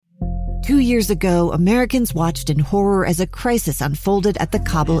2 years ago, Americans watched in horror as a crisis unfolded at the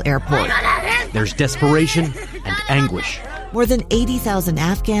Kabul airport. There's desperation and anguish. More than 80,000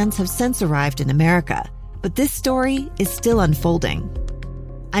 Afghans have since arrived in America, but this story is still unfolding.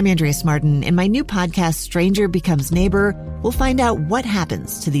 I'm Andrea Martin. In my new podcast, Stranger Becomes Neighbor, we'll find out what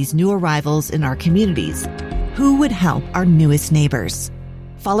happens to these new arrivals in our communities. Who would help our newest neighbors?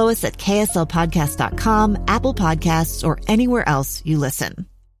 Follow us at kslpodcast.com, Apple Podcasts, or anywhere else you listen.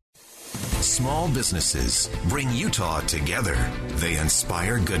 Small businesses bring Utah together. They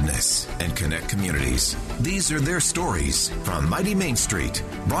inspire goodness and connect communities. These are their stories from Mighty Main Street,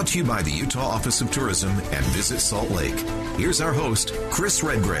 brought to you by the Utah Office of Tourism and Visit Salt Lake. Here's our host, Chris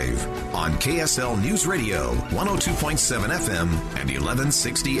Redgrave, on KSL News Radio, 102.7 FM and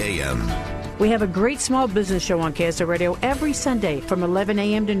 1160 AM. We have a great small business show on KSL Radio every Sunday from 11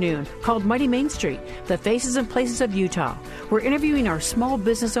 a.m. to noon called Mighty Main Street, the faces and places of Utah. We're interviewing our small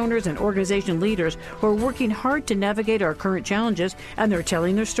business owners and organization leaders who are working hard to navigate our current challenges, and they're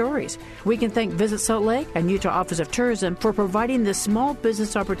telling their stories. We can thank Visit Salt Lake and Utah Office of Tourism for providing this small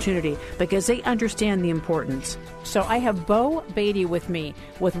business opportunity because they understand the importance. So I have Bo Beatty with me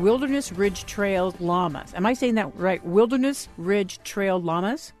with Wilderness Ridge Trail Llamas. Am I saying that right? Wilderness Ridge Trail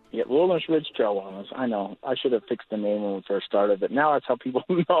Llamas? Yeah, Wilderness Ridge Trail Llamas. I know. I should have fixed the name when we first started, but now that's how people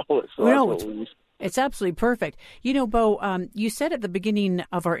know it. So no, it's absolutely perfect. You know, Bo, you said at the beginning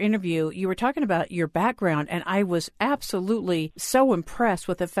of our interview, you were talking about your background, and I was absolutely so impressed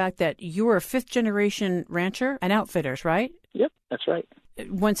with the fact that you were a fifth-generation rancher and outfitters, right? Yep, that's right.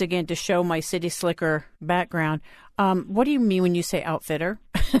 Once again, to show my city slicker background, what do you mean when you say outfitter?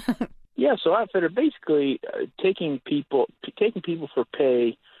 Yeah, so outfitter, basically taking people for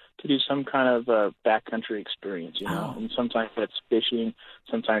pay to do some kind of backcountry experience, you know. And sometimes that's fishing,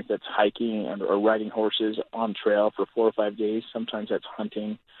 sometimes that's hiking or riding horses on trail for 4 or 5 days. Sometimes that's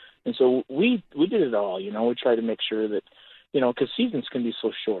hunting. And so we did it all, you know. We try to make sure that, you know, because seasons can be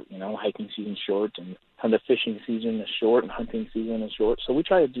so short, you know. Hiking season's short, and the fishing season is short, and hunting season is short. So we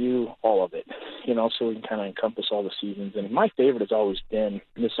try to do all of it, you know, so we can kind of encompass all the seasons. And my favorite has always been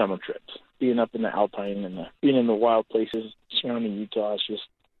the summer trips, being up in the alpine and being in the wild places surrounding Utah.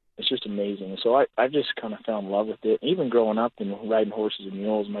 It's just amazing. So I just kind of fell in love with it. Even growing up and riding horses and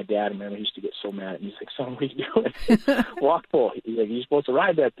mules, my dad, I remember, he used to get so mad at me. He's like, "Son, what are you doing?" Walk full. He's like, "You're supposed to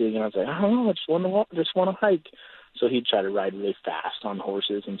ride that thing." And I was like, "I don't know. I just want to hike." So he'd try to ride really fast on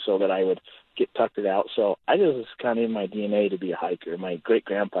horses, and so that I would get tucked out. So I just was kind of in my DNA to be a hiker. My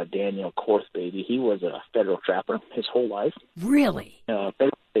great-grandpa, Daniel Korthbaby, he was a federal trapper his whole life. Really?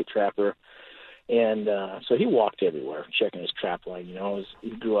 Federal state trapper. And so he walked everywhere, checking his trap line. You know,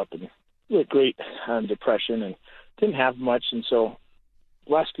 he grew up in the Great Depression and didn't have much. And so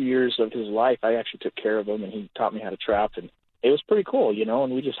the last few years of his life, I actually took care of him, and he taught me how to trap. And it was pretty cool, you know,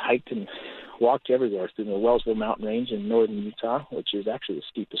 and we just hiked and walked everywhere through the Wellsville Mountain Range in northern Utah, which is actually the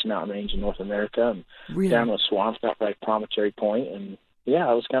steepest mountain range in North America, and down the swamps out by Promontory Point. And, yeah,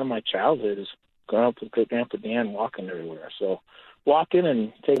 it was kind of my childhood, is growing up with Great-Grandpa Dan, walking everywhere. So walking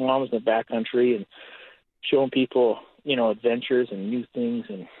and taking llamas in the backcountry and showing people, you know, adventures and new things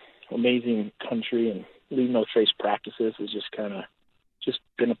and amazing country and leave no trace practices is just kind of just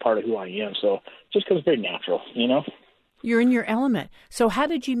been a part of who I am. So it just comes very natural, you know. You're in your element. So how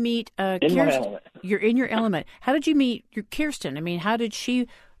did you meet Kirsten? My element. You're in your element. How did you meet your Kirsten? I mean, how did she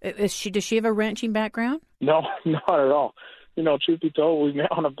does she have a ranching background? No, not at all. You know, truth be told, we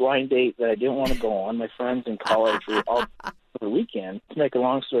met on a blind date that I didn't want to go on. My friends in college were all for the weekend. To make a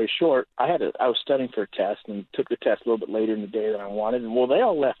long story short, I was studying for a test and took the test a little bit later in the day than I wanted. And, well, they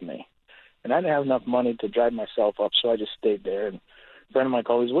all left me. And I didn't have enough money to drive myself up, so I just stayed there. And a friend of mine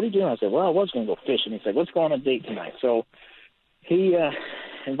called, he said, "What are you doing?" I said, "Well, I was going to go fishing." He said, "Let's go on a date tonight." So he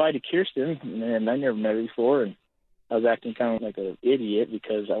invited Kirsten, and I never met her before. And I was acting kind of like an idiot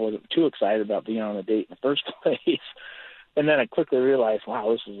because I wasn't too excited about being on a date in the first place. And then I quickly realized, wow,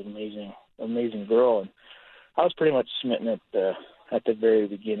 this is an amazing girl. And I was pretty much smitten at the very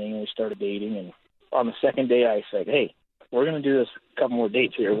beginning. We started dating, and on the second day, I said, "Hey, we're going to do this a couple more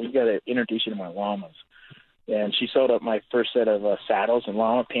dates here. We've got to introduce you to my llamas." And she sewed up my first set of saddles and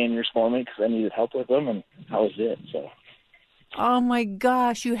llama panniers for me because I needed help with them, and that was it. So. Oh my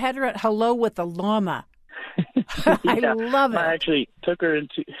gosh! You had her at hello with the llama. Yeah, I love it. I actually took her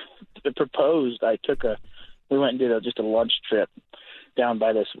proposed. We went and did just a lunch trip down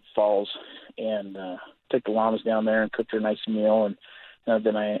by this falls, and took the llamas down there and cooked her a nice meal. And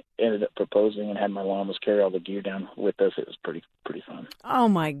then I ended up proposing and had my llamas carry all the gear down with us. It was pretty fun. Oh,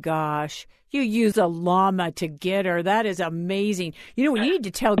 my gosh. You use a llama to get her. That is amazing. You know, we need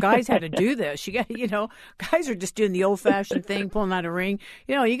to tell guys how to do this. You got, guys are just doing the old-fashioned thing, pulling out a ring.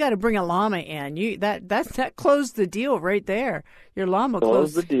 You got to bring a llama in. That closed the deal right there. Your llama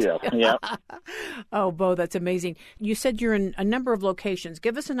closed the deal. Yeah. Oh, Bo, that's amazing. You said you're in a number of locations.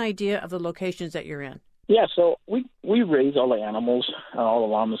 Give us an idea of the locations that you're in. Yeah, so we raise all the animals, all the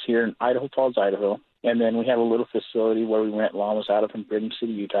llamas here in Idaho Falls, Idaho. And then we have a little facility where we rent llamas out of in Brigham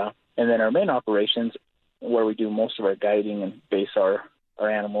City, Utah. And then our main operations, where we do most of our guiding and base our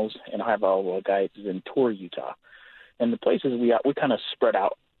animals, and I have all our guides in Torrey, Utah. And the places we kind of spread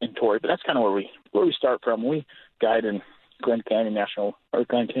out in Torrey, but that's kind of where we start from. We guide in Glen Canyon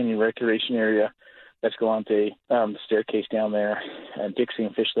Recreation Area. Let's go on to the staircase down there, and Dixie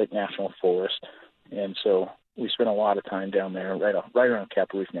and Fish Lake National Forest. And so we spend a lot of time down there, right around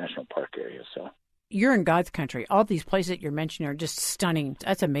Capitol Reef National Park area. So you're in God's country. All these places that you're mentioning are just stunning.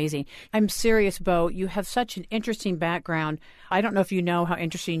 That's amazing. I'm serious, Bo. You have such an interesting background. I don't know if you know how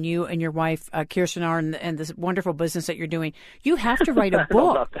interesting you and your wife, Kirsten, are and this wonderful business that you're doing. You have to write a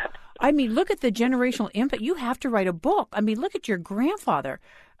book. I mean, look at the generational impact. You have to write a book. I mean, look at your grandfather,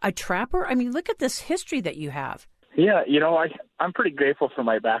 a trapper. I mean, look at this history that you have. Yeah, I'm pretty grateful for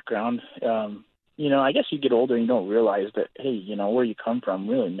my background. I guess you get older and you don't realize that, hey, where you come from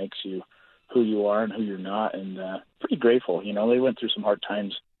really makes you who you are and who you're not, and pretty grateful. They went through some hard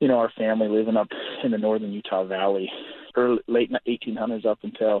times. Our family living up in the northern Utah Valley, late 1800s up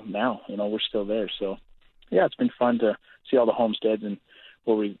until now. We're still there. So, yeah, it's been fun to see all the homesteads and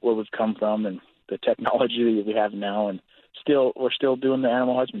where we've come from and the technology that we have now, and we're still doing the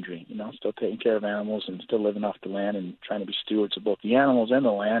animal husbandry. Still taking care of animals and still living off the land and trying to be stewards of both the animals and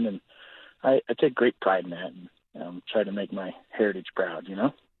the land. And I take great pride in that and try to make my heritage proud.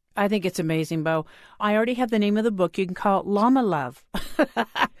 I think it's amazing, Bo. I already have the name of the book. You can call it Llama Love.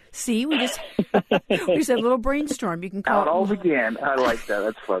 See, we just had a little brainstorm. You can call it all began. I like that.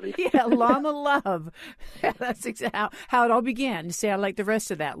 That's funny. Yeah, Llama Love. That's exactly how it all began. You say I like the rest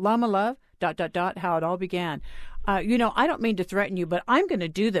of that. Llama Love, ... how it all began. I don't mean to threaten you, but I'm going to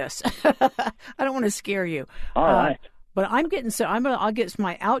do this. I don't want to scare you. All right. But I'll get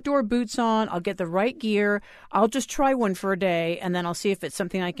my outdoor boots on. I'll get the right gear. I'll just try one for a day, and then I'll see if it's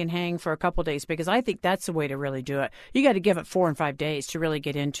something I can hang for a couple of days, because I think that's the way to really do it. You got to give it 4 and 5 days to really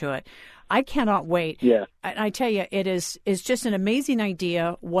get into it. I cannot wait. Yeah. I tell you, it's just an amazing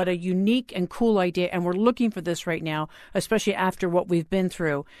idea. What a unique and cool idea. And we're looking for this right now, especially after what we've been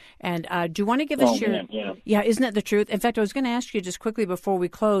through. And do you want to give us your... Man, yeah. Yeah, isn't that the truth? In fact, I was going to ask you just quickly before we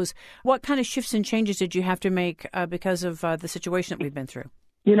close, what kind of shifts and changes did you have to make because of the situation that we've been through?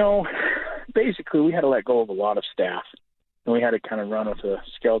 Basically, we had to let go of a lot of staff, and we had to kind of run with a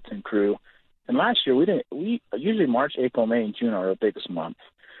skeleton crew. And last year, we usually March, April, May, and June are our biggest months.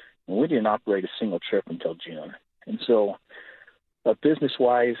 And we didn't operate a single trip until June. And so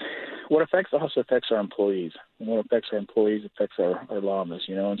business-wise, what affects us affects our employees. And what affects our employees affects our llamas,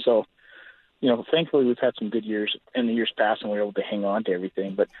 And so, thankfully we've had some good years in the years past, and we were able to hang on to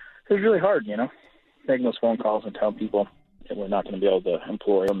everything. But it was really hard, making those phone calls and telling people that we're not going to be able to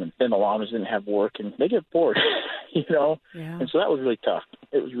employ them. And then the llamas didn't have work, and they get bored, Yeah. And so that was really tough.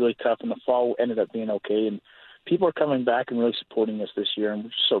 It was really tough, and the fall ended up being okay. And people are coming back and really supporting us this year, and we're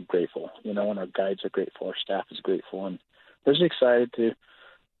just so grateful, and our guides are grateful, our staff is grateful, and we're just excited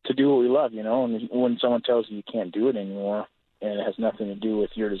to do what we love, and when someone tells you you can't do it anymore, and it has nothing to do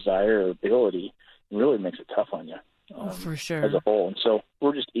with your desire or ability, it really makes it tough on you. For sure. As a whole. And so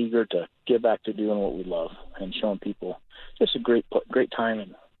we're just eager to get back to doing what we love and showing people just a great time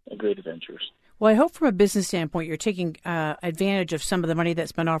and great adventures. Well, I hope from a business standpoint you're taking advantage of some of the money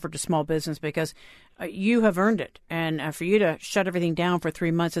that's been offered to small business, because you have earned it. And for you to shut everything down for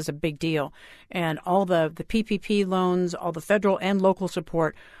 3 months is a big deal. And all the PPP loans, all the federal and local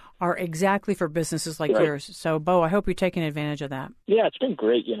support are exactly for businesses like yours. So, Bo, I hope you're taking advantage of that. Yeah, it's been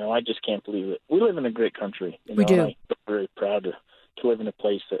great. I just can't believe it. We live in a great country. We do. I'm very proud to live in a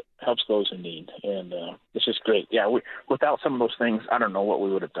place that helps those in need. And it's just great. Yeah, without some of those things, I don't know what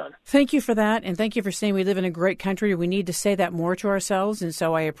we would have done. Thank you for that. And thank you for saying we live in a great country. We need to say that more to ourselves. And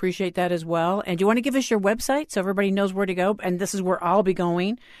so I appreciate that as well. And do you want to give us your website so everybody knows where to go? And this is where I'll be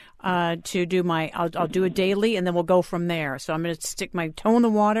going to do I'll do it daily, and then we'll go from there. So I'm going to stick my toe in the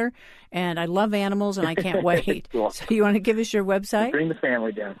water, and I love animals, and I can't wait. Cool. So you want to give us your website? Bring the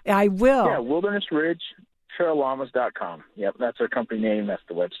family down. I will. Yeah, Wilderness Ridge RidgeTrailLlamas.com. Yep, that's our company name. That's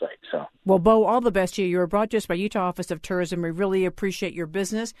the website. So, well, Bo, all the best to you. You were brought to us by Utah Office of Tourism. We really appreciate your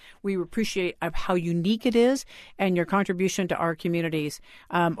business. We appreciate how unique it is and your contribution to our communities.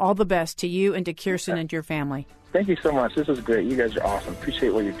 All the best to you and to Kirsten and your family. Thank you so much. This is great. You guys are awesome.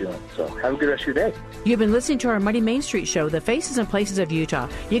 Appreciate what you're doing. So have a good rest of your day. You've been listening to our Mighty Main Street show, The Faces and Places of Utah.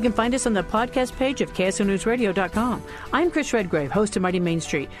 You can find us on the podcast page of KSLNewsRadio.com. I'm Chris Redgrave, host of Mighty Main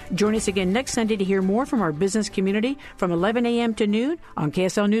Street. Join us again next Sunday to hear more from our business community from 11 a.m. to noon on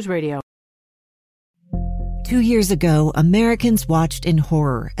KSL News Radio. 2 years ago, Americans watched in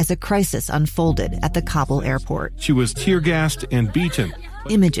horror as a crisis unfolded at the Kabul airport. She was tear-gassed and beaten.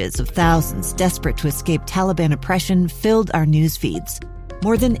 Images of thousands desperate to escape Taliban oppression filled our news feeds.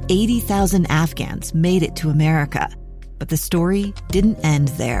 More than 80,000 Afghans made it to America. But the story didn't end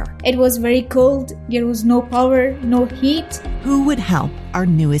there. It was very cold. There was no power, no heat. Who would help our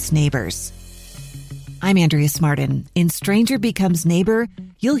newest neighbors? I'm Andrea Smartin. In Stranger Becomes Neighbor,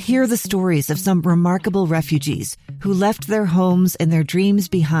 you'll hear the stories of some remarkable refugees who left their homes and their dreams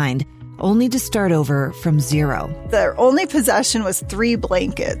behind, only to start over from zero. Their only possession was 3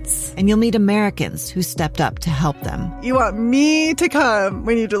 blankets. And you'll meet Americans who stepped up to help them. You want me to come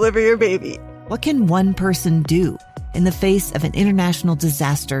when you deliver your baby. What can one person do in the face of an international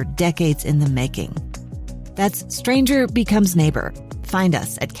disaster decades in the making? That's Stranger Becomes Neighbor. Find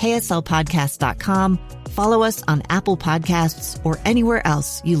us at kslpodcast.com. Follow us on Apple Podcasts or anywhere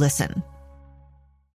else you listen.